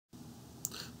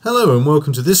Hello and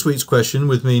welcome to this week's question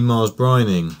with me, Mars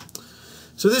Brining.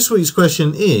 So this week's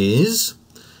question is,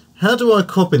 how do I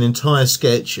copy an entire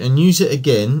sketch and use it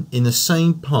again in the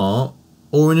same part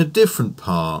or in a different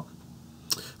part?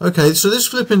 Okay, so let's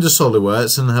flip into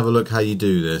SOLIDWORKS and have a look how you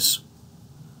do this.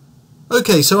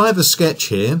 Okay, so I have a sketch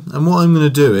here, and what I'm going to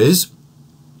do is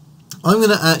I'm going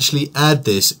to actually add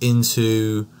this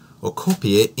into, or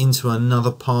copy it into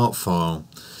another part file.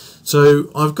 So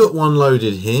I've got one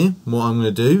loaded here. What I'm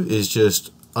going to do is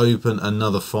just open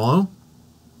another file.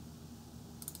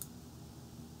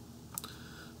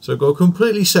 So I've got a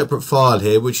completely separate file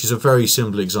here, which is a very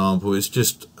simple example. It's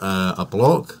just a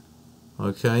block.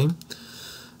 Okay. And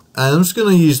I'm just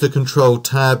going to use the Control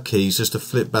Tab keys just to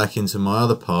flip back into my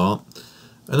other part.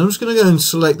 And I'm just going to go and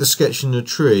select the sketch in the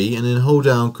tree and then hold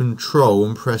down Control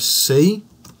and press C.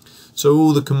 So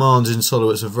all the commands in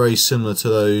SOLIDWORKS are very similar to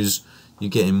those you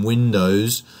get in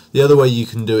Windows. The other way you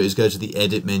can do it is go to the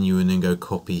Edit menu and then go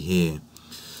Copy here.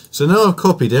 So now I've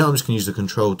copied it, I'm just going to use the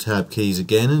Control Tab keys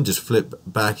again and just flip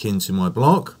back into my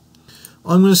block.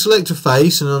 I'm going to select a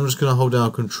face and I'm just going to hold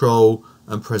down Control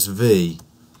and press V.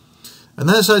 And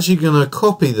that's actually going to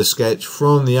copy the sketch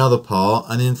from the other part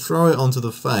and then throw it onto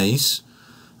the face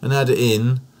and add it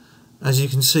in, as you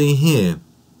can see here.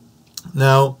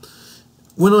 Now,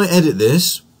 when I edit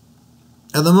this,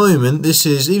 at the moment, this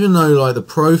is, even though like the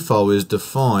profile is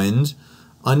defined,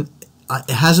 it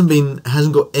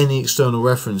hasn't got any external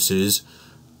references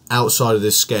outside of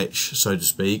this sketch, so to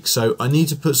speak. So I need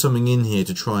to put something in here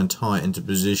to try and tie it into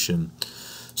position.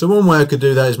 So one way I could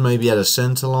do that is maybe add a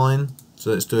center line.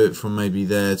 So let's do it from maybe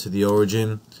there to the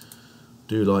origin.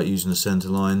 Do like using the center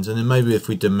lines, and then maybe if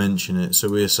we dimension it, so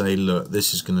we'll say, look,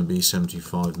 this is going to be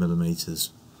 75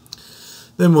 millimeters.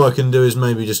 Then what I can do is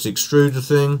maybe just extrude the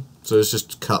thing. So let's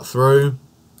just cut through.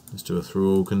 Let's do a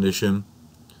through all condition,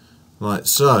 like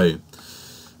so.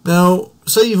 Now,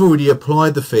 say you've already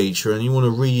applied the feature and you want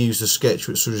to reuse the sketch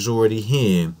which is already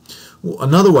here. Well,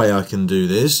 another way I can do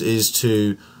this is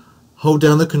to hold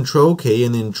down the Control key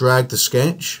and then drag the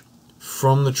sketch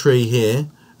from the tree here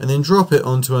and then drop it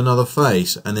onto another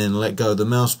face and then let go of the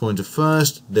mouse pointer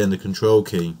first, then the Control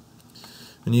key.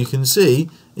 And you can see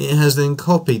it has then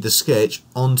copied the sketch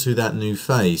onto that new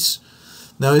face.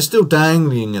 Now it's still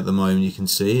dangling at the moment, you can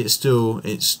see it's still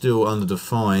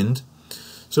underdefined.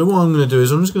 So what I'm going to do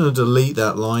is I'm just going to delete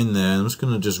that line there, and I'm just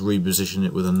going to just reposition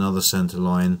it with another center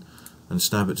line and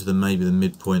snap it to maybe the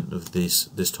midpoint of this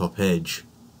top edge.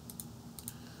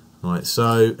 Like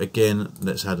so. Again,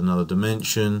 let's add another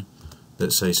dimension.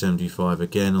 Let's say 75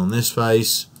 again on this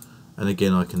face, and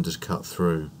again I can just cut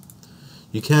through.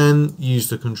 You can use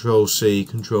the Control C,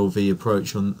 Control V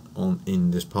approach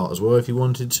in this part as well if you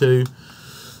wanted to.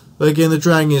 But again, the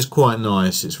dragging is quite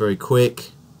nice. It's very quick.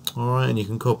 Alright, and you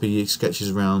can copy your sketches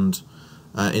around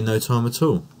in no time at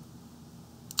all.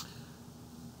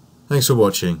 Thanks for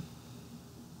watching.